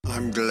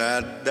I'm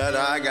glad that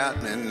I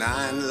got me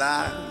 9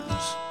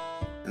 lives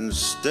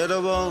instead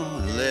of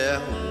only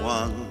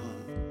one.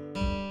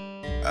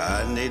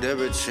 I need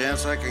every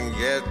chance I can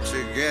get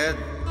to get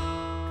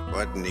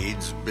what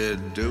needs be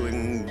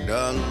doing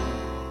done.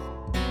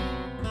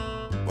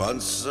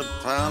 Once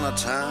upon a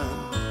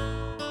time,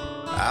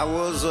 I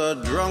was a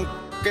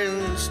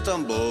drunken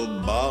stumble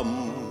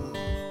bum.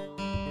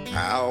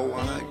 How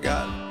I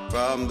got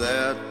from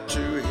there to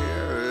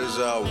here is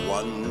a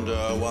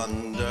wonder,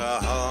 wonder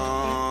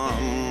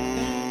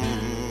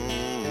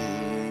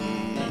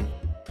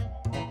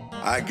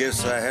I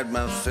guess I had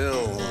my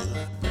fill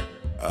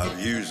of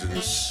using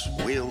this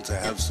wheel to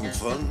have some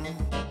fun.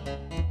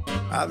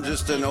 I'm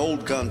just an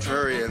old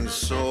contrarian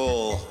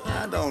soul.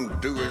 I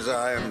don't do as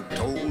I am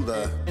told.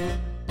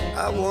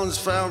 I once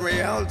found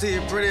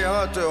reality pretty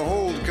hard to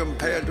hold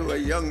compared to a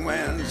young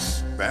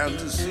man's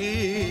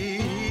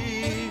fantasy.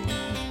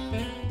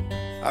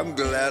 I'm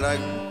glad I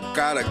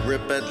got a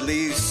grip at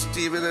least,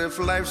 even if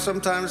life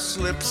sometimes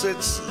slips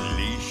its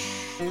leash.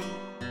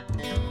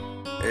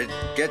 It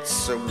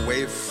gets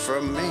away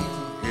from me,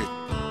 it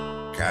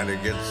kinda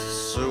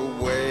gets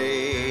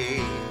away.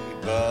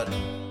 But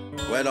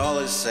when all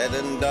is said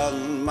and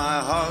done, my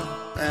heart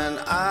and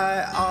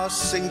I are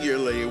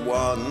singularly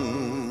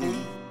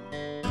one.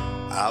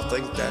 I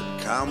think that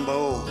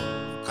combo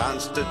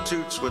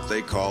constitutes what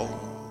they call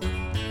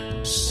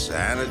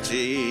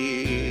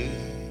sanity.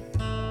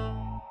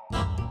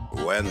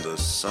 When the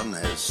sun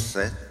has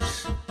set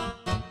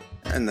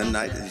and the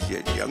night is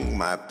yet young,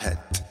 my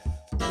pet,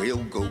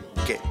 we'll go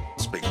get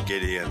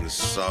spaghetti and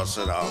sauce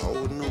at a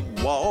hole in the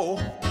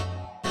wall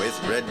with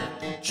red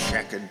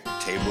checkered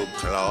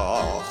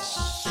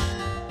tablecloths.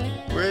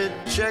 Red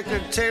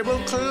checkered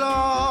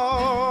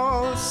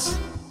tablecloths.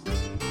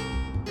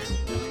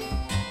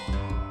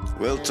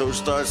 We'll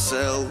toast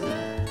ourselves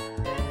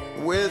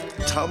with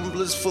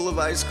tumblers full of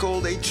ice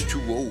cold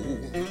H2O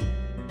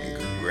and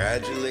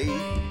congratulate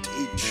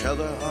each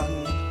other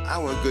on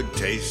our good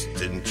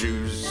taste in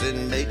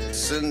choosing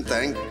mates and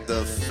thank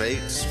the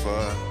fates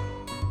for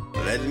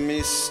letting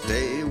me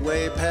stay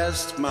way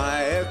past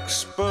my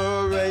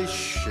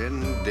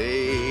expiration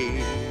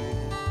date.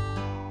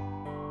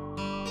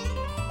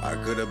 I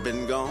could have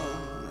been gone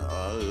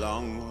a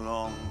long,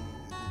 long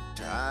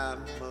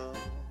time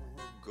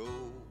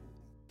ago.